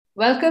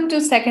Welcome to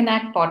Second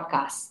Act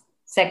Podcast.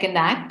 Second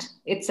Act,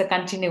 it's a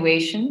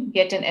continuation,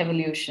 yet an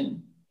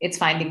evolution. It's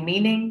finding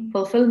meaning,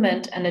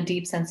 fulfillment, and a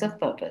deep sense of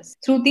purpose.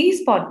 Through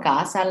these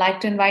podcasts, I like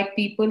to invite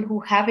people who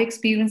have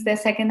experienced their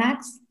second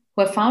acts,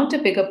 who have found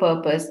a bigger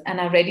purpose, and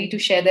are ready to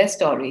share their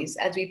stories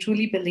as we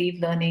truly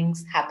believe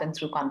learnings happen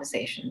through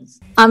conversations.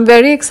 I'm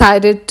very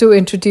excited to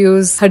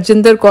introduce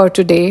Harjinder Kaur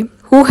today,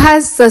 who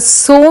has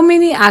so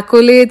many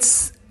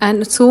accolades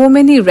and so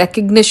many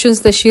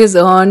recognitions that she has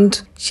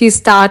earned. She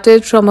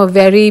started from a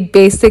very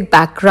basic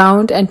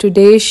background, and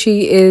today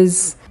she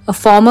is a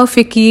former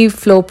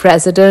FICCI-FLO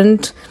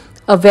president,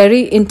 a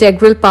very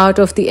integral part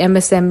of the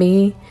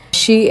MSME.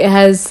 She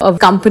has a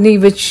company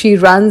which she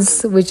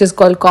runs, which is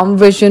called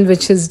ComVision,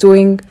 which is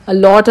doing a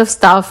lot of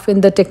stuff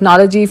in the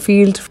technology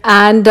field.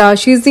 And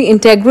she's the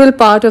integral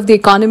part of the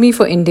economy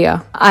for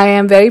India. I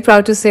am very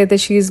proud to say that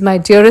she is my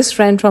dearest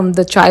friend from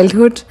the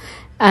childhood.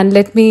 And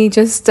let me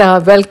just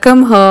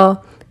welcome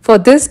her for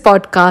this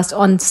podcast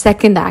on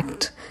Second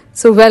Act.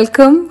 So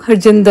welcome,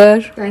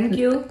 Harjinder. Thank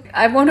you.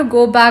 I want to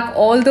go back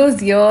all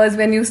those years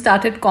when you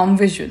started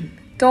ComVision.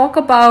 Talk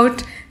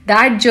about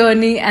that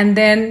journey and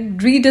then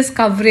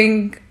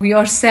rediscovering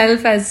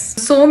yourself as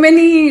so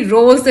many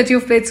roles that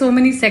you've played, so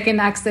many second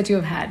acts that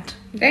you've had.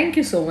 Thank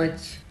you so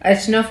much.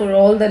 Archana, for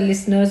all the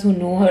listeners who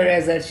know her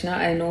as Archana,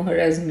 I know her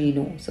as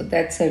Meenu. So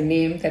that's her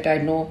name that I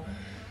know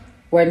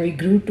when we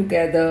grew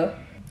together.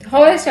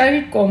 How I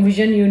started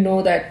ComVision, you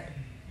know that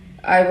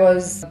I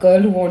was a girl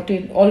who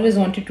always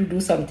wanted to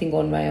do something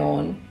on my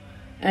own.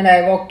 And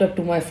I walked up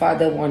to my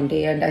father one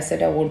day and I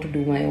said, I want to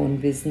do my own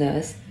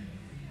business.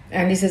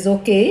 And he says,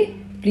 okay,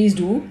 please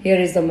do. Here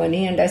is the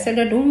money. And I said,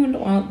 I don't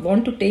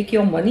want to take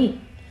your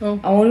money. Oh.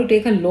 I want to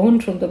take a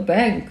loan from the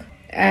bank.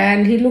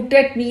 And he looked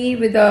at me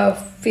with a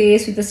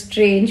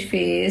strange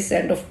face.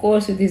 And of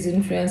course, with his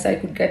influence, I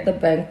could get the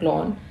bank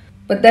loan.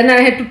 But then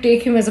I had to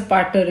take him as a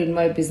partner in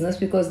my business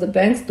because the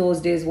banks those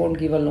days won't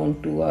give a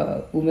loan to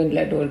a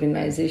women-led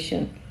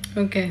organization.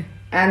 Okay.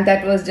 And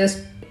that was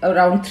just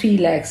around 3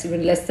 lakhs,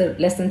 even less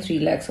than 3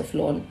 lakhs of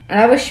loan.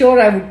 And I was sure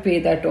I would pay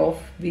that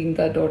off, being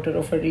the daughter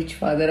of a rich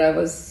father. I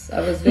was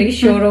very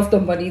sure of the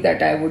money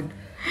that I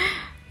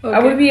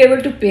would be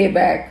able to pay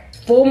back.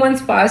 4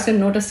 months passed and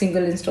not a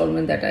single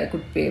installment that I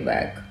could pay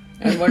back.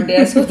 And one day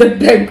I saw the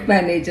bank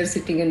manager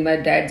sitting in my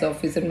dad's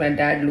office and my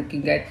dad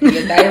looking at me,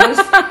 and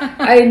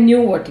I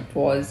knew what it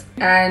was.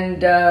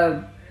 And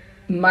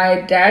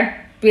my dad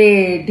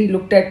paid, he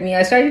looked at me,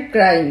 I started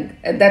crying,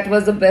 and that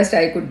was the best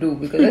I could do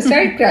because I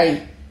started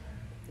crying.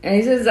 And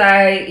he says,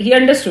 he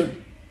understood.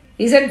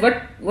 He said,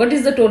 what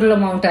is the total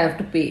amount I have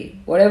to pay?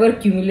 Whatever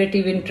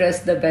cumulative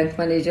interest the bank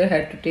manager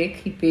had to take,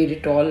 he paid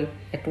it all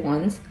at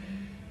once.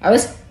 I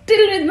was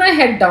still with my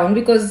head down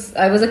because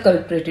I was a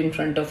culprit in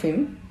front of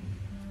him.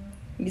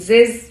 He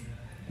says,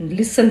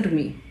 listen to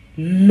me,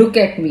 look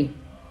at me.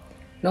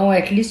 Now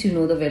at least you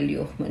know the value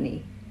of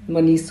money.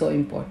 Money is so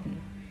important.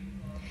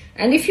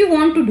 And if you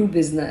want to do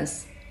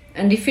business,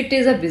 and if it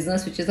is a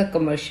business which is a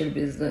commercial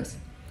business,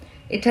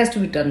 it has to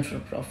be done for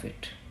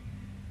profit.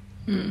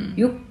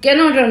 You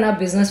cannot run a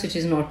business which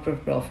is not for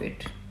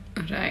profit.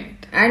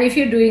 Right. And if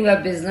you're doing a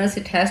business,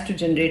 it has to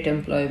generate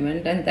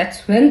employment, and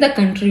that's when the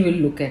country will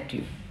look at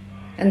you.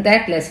 And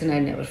that lesson I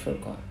never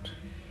forgot.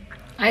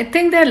 I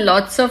think there are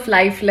lots of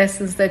life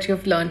lessons that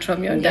you've learned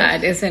from your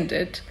dad, isn't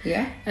it?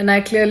 Yeah. And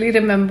I clearly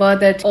remember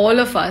that all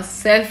of us,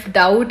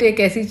 self-doubt एक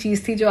ऐसी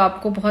चीज थी जो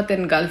आपको बहुत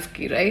engulf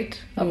की, right?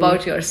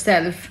 About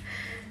yourself.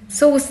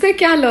 So उससे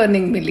क्या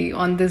learning milli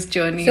on this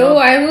journey? So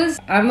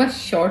I'm a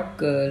short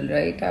girl,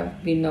 right?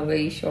 I've been a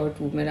very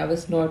short woman. I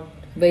was not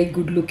very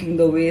good looking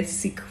the way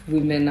Sikh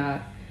women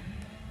are.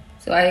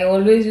 So I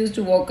always used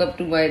to walk up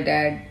to my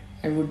dad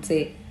and would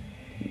say,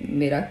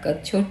 मेरा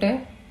कद छोटा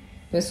है,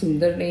 मैं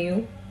सुंदर नहीं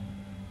हूँ,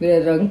 मेरा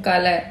रंग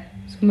काला है.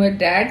 So my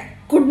dad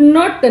could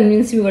not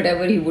convince me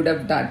whatever he would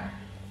have done.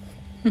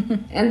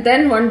 And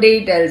then one day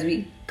he tells me,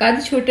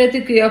 कद छोटा है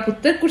तो क्या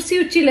पुत्र कुर्सी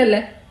ऊंची ले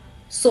ले.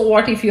 So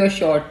what if you're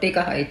short? Take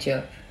a high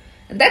chair.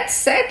 And that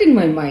sat in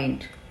my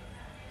mind.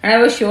 And I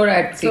was sure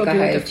I'd take a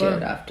high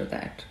chair after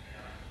that.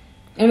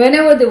 And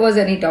whenever there was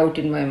any doubt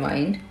in my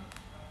mind,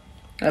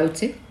 I would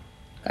say,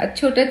 कद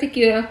छोटा है तो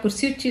क्या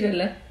कुर्सी ऊंची ले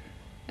ले.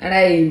 And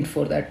I aimed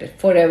for that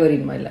forever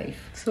in my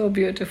life. So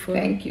beautiful.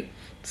 Thank you.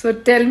 So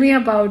tell me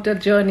about a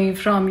journey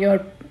from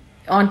your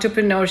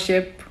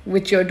entrepreneurship,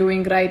 which you're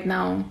doing right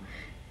now,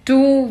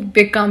 to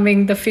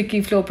becoming the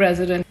FICCI-FLO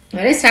president.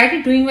 When I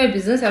started doing my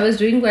business, I was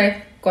doing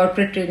my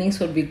corporate trainings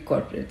for big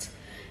corporates.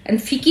 And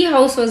FICCI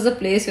House was the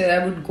place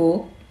where I would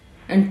go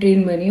and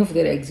train many of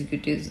their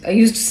executives. I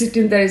used to sit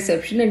in the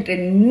reception and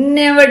train.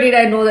 Never did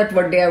I know that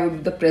one day I would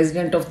be the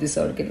president of this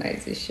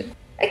organization.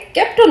 I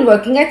kept on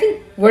working. I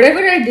think whatever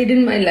I did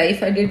in my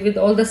life, I did with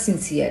all the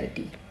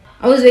sincerity.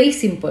 I was very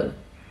simple.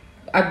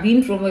 I've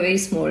been from a very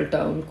small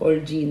town called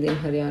Jind in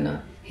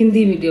Haryana.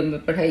 Hindi medium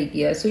में पढ़ाई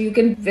किया. So you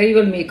can very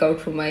well make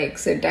out from my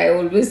accent. I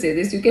always say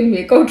this. You can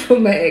make out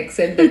from my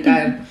accent that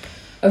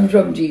I'm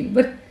from Jind.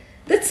 But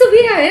that's the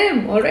way I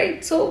am.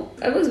 Alright. So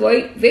I was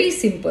very, very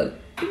simple.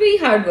 Very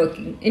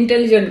hardworking,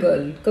 intelligent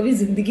girl. कभी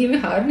जिंदगी में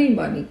हार नहीं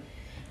मानी.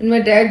 and my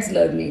dad's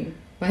learning,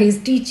 by his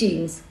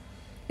teachings,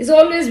 he's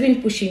always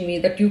been pushing me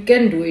that you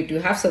can do it,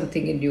 you have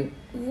something in you.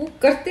 वो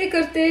करते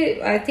करते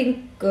I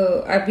think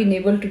I've been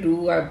able to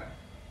do.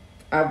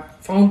 I've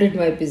founded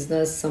my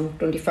business some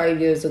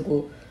 25 years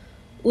ago.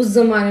 उस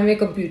ज़माने में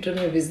computer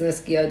में business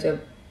किया जब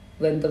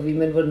when the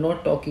women were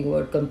not talking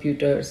about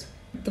computers.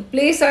 The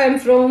place I am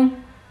from,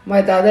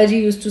 my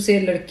दादाजी used to say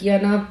लड़कियां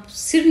ना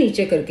सिर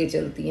नीचे करके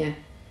चलती हैं.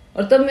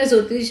 और तब मैं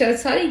सोचती थी शायद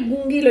सारी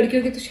गूंगी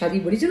लड़कियों की तो शादी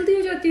बड़ी जल्दी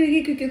हो जाती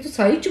होगी क्योंकि तो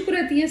सारी चुप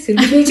रहती है, सिर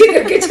भी नीचे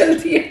करके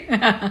चलती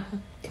है.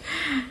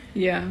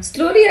 Yeah.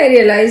 Slowly I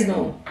realize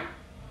now,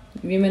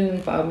 women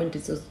empowerment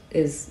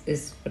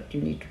is what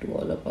you need to do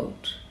all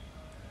about.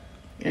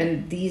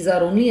 And these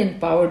are only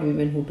empowered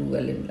women who do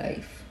well in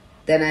life.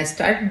 Then I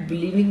started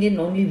believing in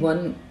only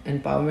one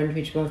empowerment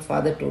which my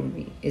father told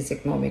me is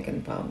economic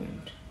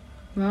empowerment.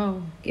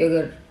 Wow. कि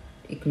अगर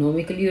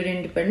economically you're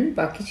independent,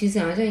 बाकी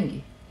चीजें आ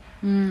जाएंगी.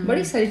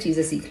 बड़ी सारी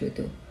चीजें सीख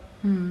लेते हो.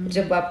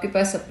 जब आपके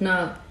पास अपना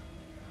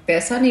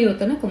पैसा नहीं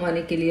होता ना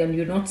कमाने के लिए and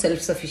you're not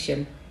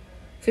self-sufficient,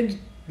 फिर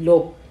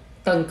लोग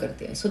तंग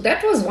करते हैं. So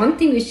that was one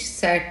thing which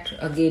sat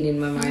again in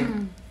my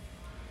mind.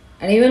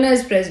 And even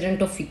as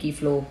president of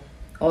FICCI-FLO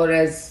or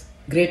as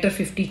Greater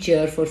 50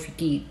 chair for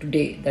FICCI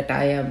today that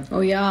I am.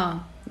 Oh yeah.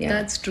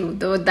 That's true.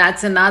 Though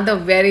that's another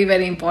very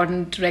very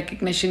important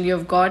recognition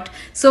you've got.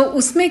 So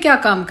उसमें क्या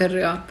काम कर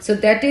रहे हो आप? So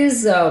that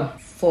is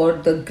for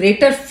the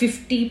greater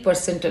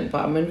 50%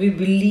 empowerment. We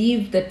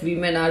believe that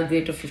women are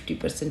greater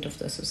 50% of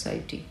the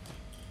society.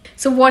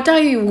 So what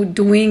are you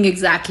doing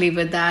exactly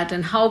with that,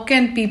 and how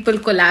can people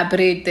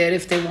collaborate there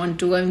if they want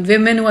to? And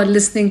women who are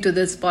listening to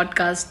this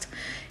podcast,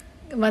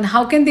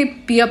 how can they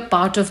be a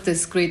part of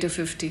this greater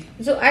 50?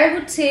 So I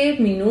would say,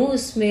 Meenu,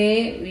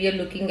 usme we are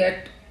looking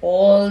at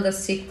all the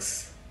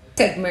 6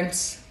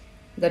 segments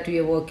that we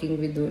are working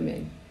with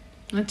women.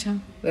 Achha.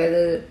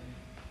 Whether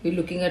we're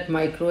looking at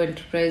micro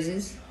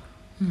enterprises,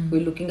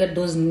 we're looking at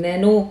those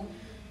nano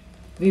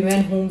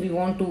women whom we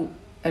want to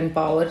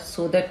empower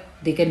so that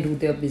they can do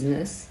their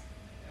business,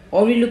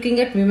 or we're looking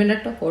at women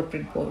at a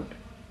corporate board.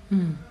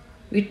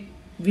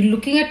 We're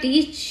looking at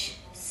each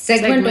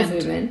segment of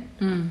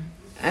women.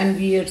 And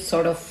we are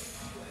sort of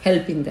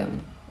helping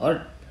them,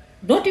 or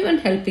not even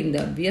helping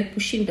them, we are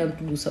pushing them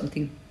to do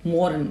something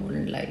more and more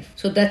in life.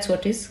 So that's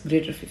what is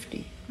Greater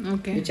 50,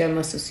 okay, which I'm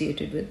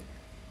associated with.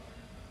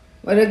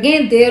 But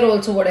again, there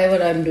also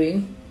whatever I'm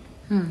doing,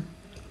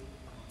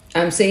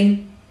 I'm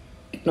saying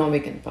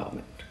economic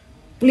empowerment.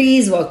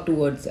 Please work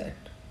towards that.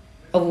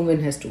 A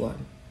woman has to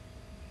earn.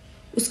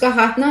 उसका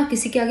हाथ ना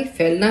किसी के आगे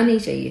फैलना नहीं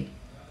चाहिए,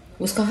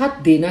 उसका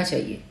हाथ देना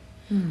चाहिए.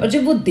 और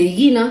जब वो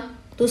देगी ना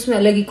तो उसमें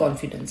अलग ही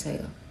कॉन्फिडेंस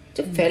आएगा.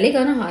 जब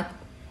फैलेगा ना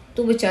हाथ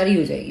तो बेचारी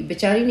हो जाएगी.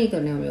 बेचारी नहीं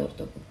करने हमें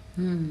औरतों को.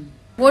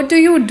 What do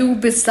you do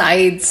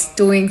besides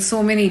doing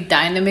so many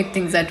dynamic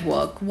things at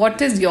work?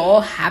 What is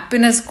your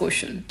happiness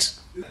quotient?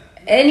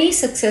 Any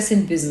success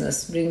in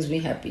business brings me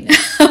happiness.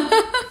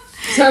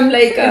 So I'm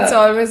like it's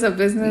always a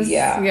business.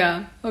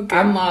 Yeah. Okay.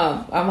 I'm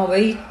a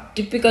very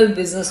typical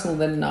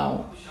businesswoman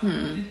now,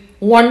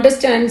 who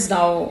understands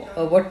now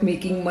what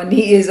making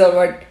money is or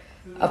what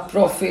a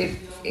profit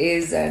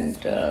is, and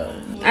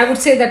I would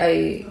say that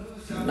I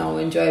now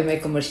enjoy my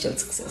commercial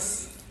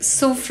success.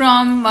 So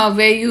from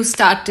where you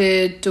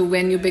started to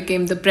when you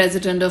became the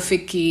president of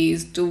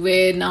FICCIs to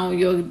where now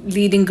you're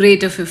leading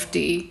Greater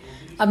 50,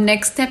 अब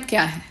next step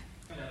क्या है?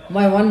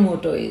 My one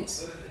motto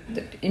is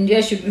that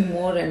India should be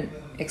more an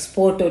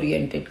export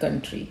oriented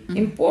country.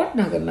 Import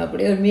ना करना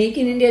पड़े और make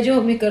in India जो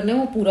हमें करना है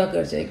वो पूरा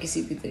कर जाए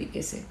किसी भी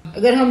तरीके से.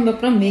 अगर हम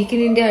अपना मेक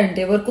इन इंडिया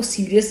एंडेवर को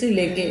सीरियसली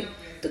लेंगे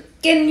तो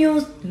can you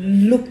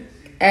look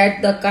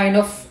at the kind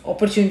of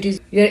opportunities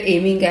we are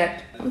aiming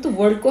at? हम तो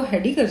वर्ल्ड को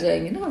हेड ही कर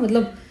जाएंगे ना.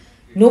 मतलब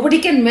nobody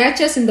can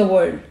match us in the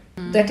world.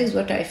 That is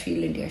what I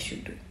feel India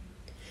should do.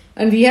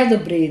 And we have the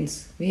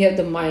brains, we have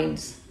the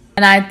minds.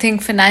 And I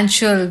think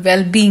financial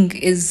well-being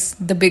is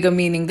the bigger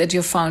meaning that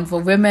you found for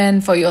women,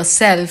 for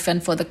yourself,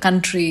 and for the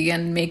country,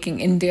 and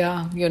making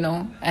India,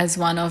 as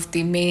one of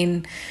the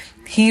main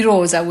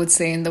heroes, I would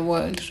say, in the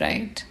world,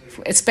 right?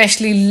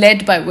 Especially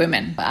led by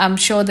women. I'm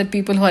sure that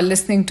people who are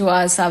listening to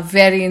us are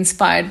very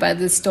inspired by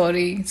this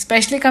story,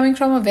 especially coming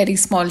from a very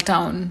small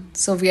town.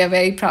 So we are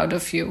very proud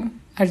of you,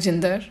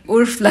 Harjinder,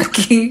 Urf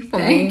Lucky for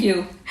me. Thank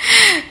you.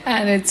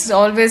 And it's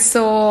always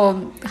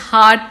so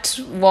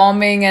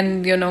heartwarming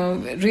and,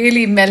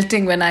 really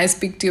melting when I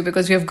speak to you,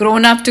 because we have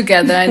grown up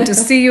together, and to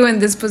see you in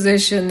this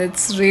position,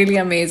 it's really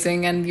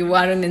amazing, and you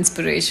are an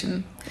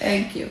inspiration.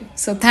 Thank you.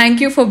 So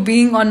thank you for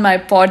being on my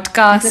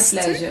podcast. It's a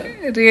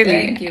pleasure. Really.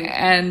 Thank you.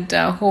 And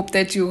hope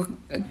that you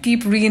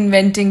keep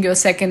reinventing your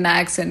second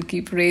acts and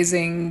keep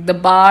raising the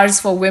bars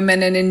for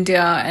women in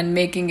India and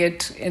making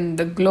it in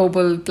the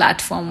global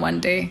platform one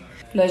day.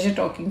 Pleasure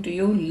talking to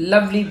you.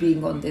 Lovely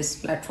being on this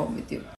platform with you.